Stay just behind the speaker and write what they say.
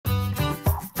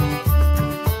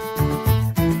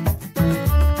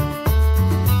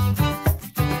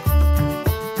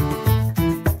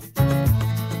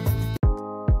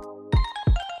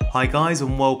Hi guys,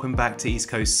 and welcome back to East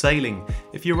Coast Sailing.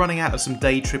 If you're running out of some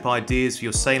day trip ideas for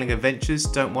your sailing adventures,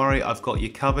 don't worry, I've got you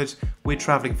covered. We're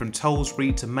travelling from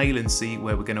Tollesbury to Maylandsea,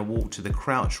 where we're going to walk to the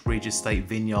Crouch Ridge Estate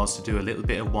Vineyards to do a little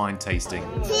bit of wine tasting.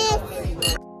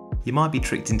 You might be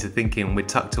tricked into thinking we're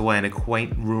tucked away in a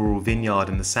quaint rural vineyard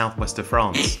in the southwest of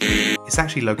France. It's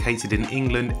actually located in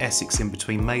England, Essex, in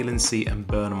between Maylandsea and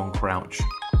Burnham on Crouch.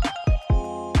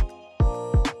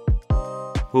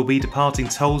 We'll be departing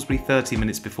Tollesbury 30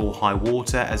 minutes before high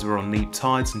water as we're on neap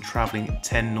tides and travelling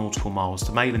 10 nautical miles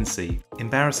to Maylandsea.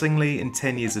 Embarrassingly, in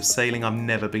 10 years of sailing I've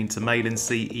never been to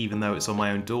Maylandsea, even though it's on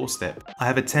my own doorstep. I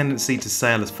have a tendency to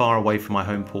sail as far away from my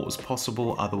home port as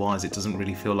possible, otherwise it doesn't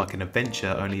really feel like an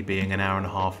adventure, only being an hour and a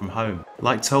half from home.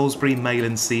 Like Tollesbury,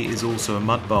 Maylandsea is also a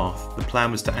mud bath. The plan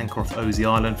was to anchor off Osea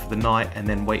Island for the night and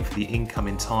then wait for the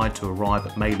incoming tide to arrive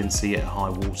at Maylandsea at high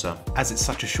water. As it's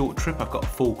such a short trip, I've got a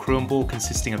full crew on board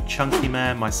consisting of Chunky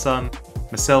Man, my son,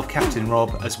 myself, Captain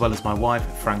Rob, as well as my wife,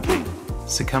 Frankie.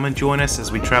 So come and join us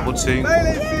as we travel to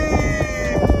Maylandsea!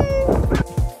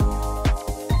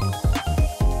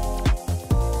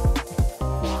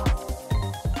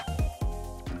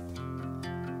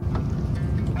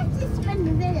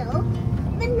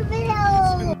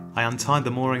 I untied the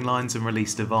mooring lines and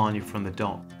released a Varnia from the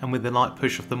dock, and with the light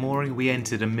push of the mooring we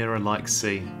entered a mirror-like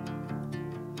sea.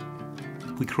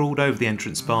 We crawled over the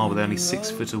entrance bar with only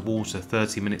 6 foot of water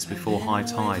 30 minutes before high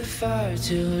tide. Far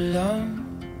too long,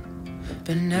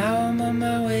 but now I'm on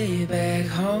my way back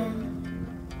home.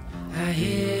 I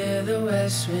hear the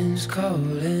west winds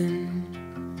calling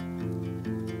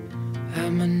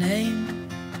out my name.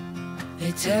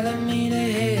 They're telling me to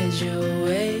head your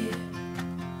way,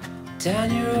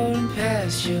 down your road and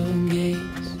past your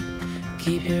gates.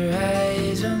 Keep your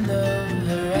eyes on the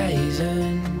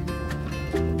horizon.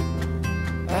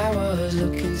 I was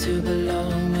looking to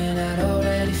belong when I'd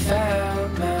already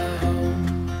found my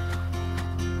home.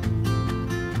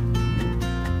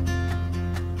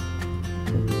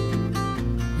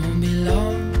 Won't be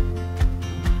long,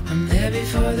 I'm there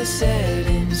before the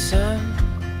setting sun,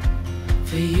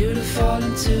 for you to fall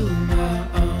into my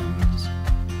arms,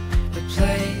 a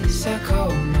place I call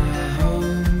my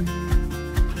home.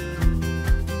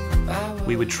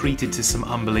 We were treated to some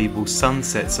unbelievable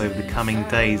sunsets over the coming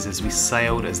days as we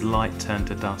sailed as light turned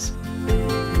to dusk.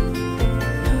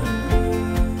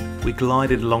 We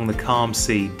glided along the calm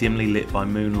sea, dimly lit by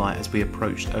moonlight as we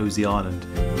approached Osea Island.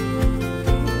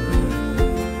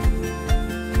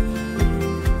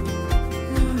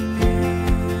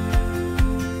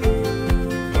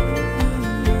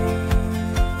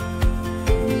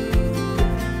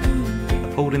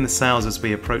 I pulled in the sails as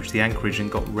we approached the anchorage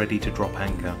and got ready to drop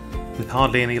anchor. With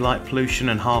hardly any light pollution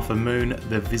and half a moon,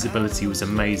 the visibility was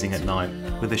amazing at night.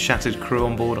 With a shattered crew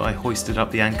on board, I hoisted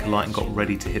up the anchor light and got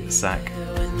ready to hit the sack.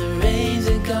 When the rains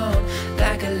are gone,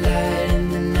 like a light in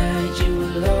the night, you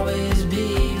will always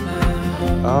be my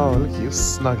home. Oh, look at you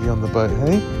snuggy on the boat,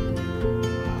 hey?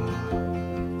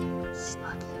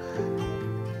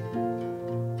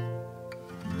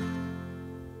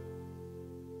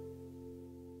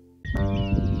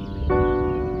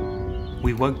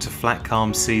 We woke to flat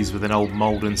calm seas with an old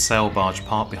Maldon sail barge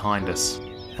parked behind us,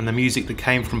 and the music that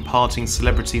came from partying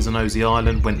celebrities on Osea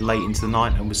Island went late into the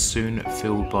night and was soon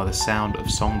filled by the sound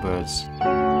of songbirds.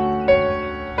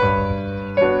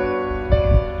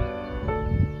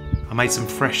 I made some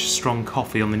fresh, strong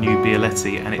coffee on the new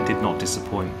Bialetti and it did not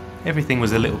disappoint. Everything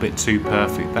was a little bit too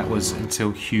perfect, that was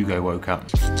until Hugo woke up.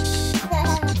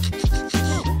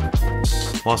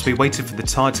 Whilst we waited for the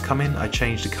tide to come in, I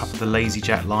changed a couple of the lazy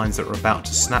jack lines that were about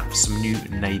to snap for some new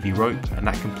navy rope, and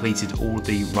that completed all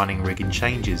the running rigging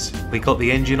changes. We got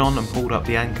the engine on and pulled up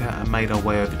the anchor and made our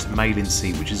way over to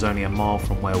Maylandsea, which is only a mile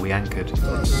from where we anchored.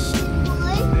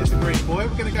 There's a great boy,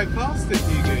 we're going to go past it,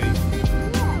 Hugo.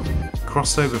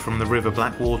 Crossed over from the River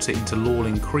Blackwater into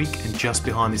Lawling Creek, and just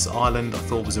behind this island I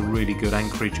thought was a really good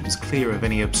anchorage. It was clear of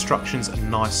any obstructions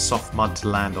and nice soft mud to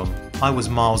land on. I was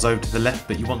miles over to the left,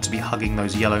 but you want to be hugging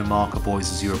those yellow marker buoys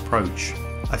as you approach.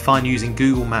 I find using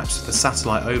Google Maps with the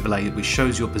satellite overlay, which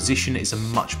shows your position, is a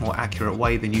much more accurate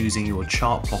way than using your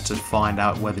chart plotter to find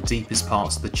out where the deepest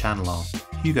parts of the channel are.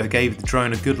 Hugo gave the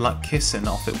drone a good luck kiss and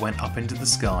off it went up into the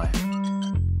sky.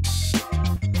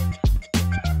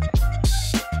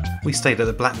 We stayed at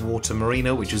the Blackwater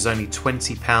Marina, which was only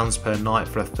 £20 per night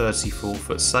for a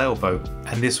 34-foot sailboat,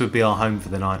 and this would be our home for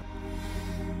the night.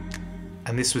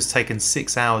 And this was taken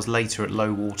 6 hours later at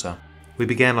low water. We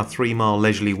began our 3-mile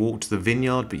leisurely walk to the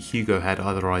vineyard, but Hugo had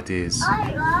other ideas.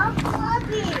 I love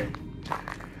coffee.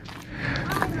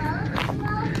 I love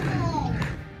coffee.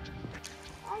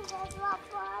 I love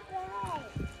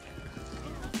coffee.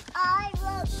 I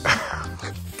love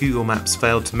Google Maps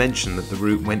failed to mention that the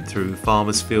route went through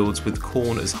farmers' fields with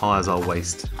corn as high as our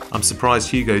waist. I'm surprised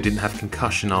Hugo didn't have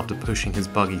concussion after pushing his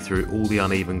buggy through all the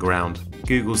uneven ground.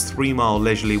 Google's 3-mile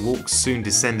leisurely walk soon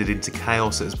descended into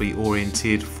chaos as we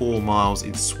orienteered 4 miles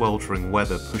in sweltering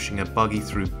weather, pushing a buggy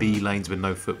through B lanes with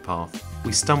no footpath.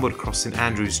 We stumbled across St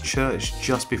Andrew's Church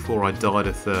just before I died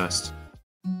of thirst.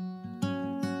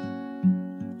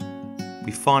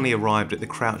 We finally arrived at the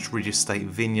Crouch Ridge Estate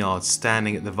Vineyard,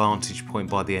 standing at the vantage point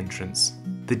by the entrance.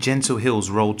 The gentle hills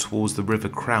rolled towards the River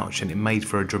Crouch and it made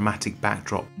for a dramatic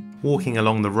backdrop. Walking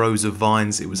along the rows of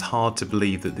vines, it was hard to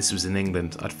believe that this was in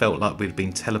England. I'd felt like we'd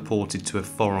been teleported to a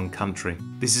foreign country.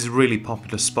 This is a really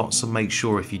popular spot, so make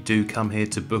sure if you do come here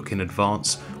to book in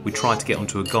advance. We tried to get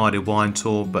onto a guided wine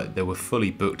tour, but they were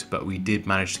fully booked, but we did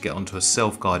manage to get onto a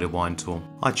self-guided wine tour.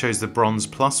 I chose the Bronze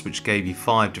Plus, which gave you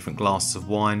 5 different glasses of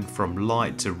wine, from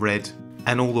light to red,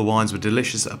 and all the wines were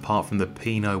delicious apart from the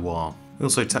Pinot Noir. We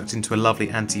also tucked into a lovely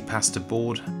antipasti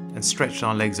board and stretched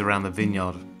our legs around the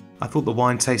vineyard. I thought the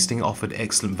wine tasting offered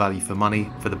excellent value for money.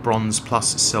 For the Bronze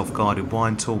Plus self-guided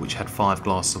wine tour, which had 5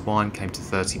 glasses of wine, came to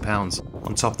 £30.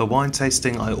 On top of the wine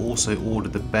tasting, I also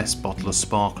ordered the best bottle of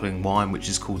sparkling wine, which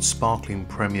is called Sparkling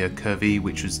Premier Cuvée,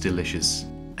 which was delicious.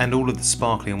 And all of the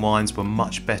sparkling wines were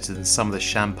much better than some of the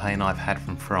champagne I've had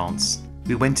from France.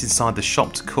 We went inside the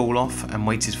shop to cool off and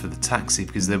waited for the taxi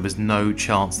because there was no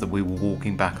chance that we were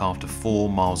walking back after 4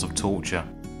 miles of torture.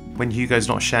 When Hugo's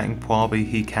not shouting Poirby,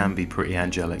 he can be pretty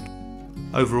angelic.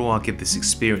 Overall, I give this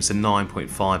experience a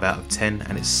 9.5 out of 10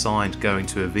 and it's signed going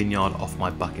to a vineyard off my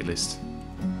bucket list.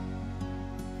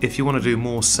 If you want to do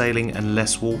more sailing and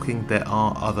less walking, there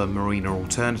are other marina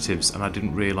alternatives, and I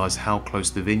didn't realise how close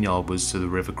the vineyard was to the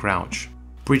River Crouch.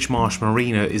 Bridgemarsh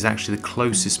Marina is actually the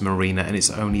closest marina and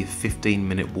it's only a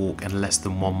 15-minute walk and less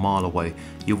than 1 mile away.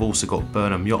 You've also got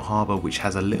Burnham Yacht Harbour, which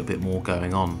has a little bit more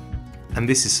going on. And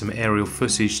this is some aerial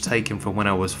footage taken from when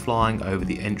I was flying over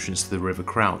the entrance to the River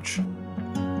Crouch.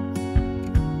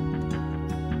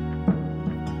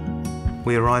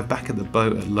 We arrived back at the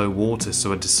boat at low water,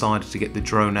 so I decided to get the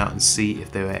drone out and see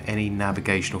if there were any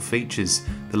navigational features.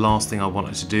 The last thing I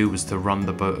wanted to do was to run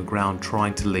the boat aground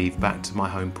trying to leave back to my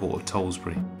home port of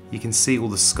Tollesbury. You can see all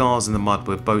the scars in the mud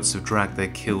where boats have dragged their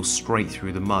keels straight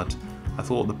through the mud. I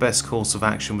thought the best course of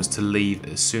action was to leave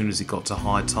as soon as it got to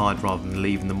high tide rather than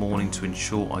leave in the morning to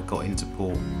ensure I got into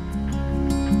port.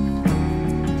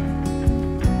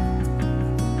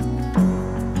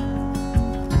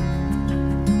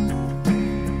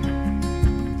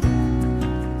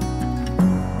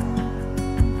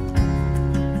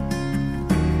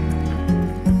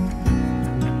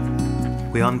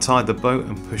 We untied the boat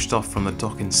and pushed off from the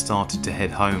dock and started to head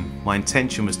home. My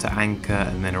intention was to anchor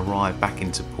and then arrive back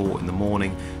into port in the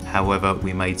morning. However,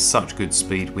 we made such good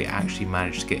speed we actually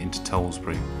managed to get into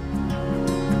Tollesbury.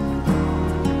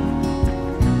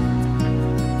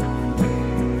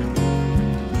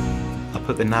 I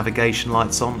put the navigation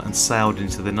lights on and sailed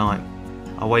into the night.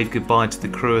 I waved goodbye to the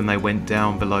crew and they went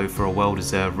down below for a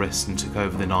well-deserved rest and took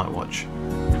over the night watch.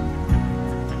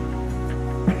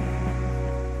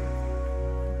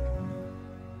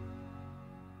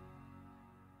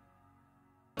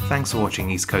 Thanks for watching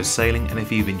East Coast Sailing, and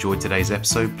if you've enjoyed today's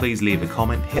episode, please leave a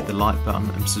comment, hit the like button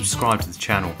and subscribe to the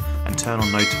channel and turn on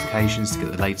notifications to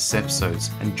get the latest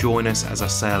episodes, and join us as I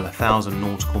sail 1,000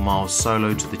 nautical miles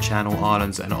solo to the Channel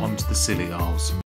Islands and onto the Scilly Isles.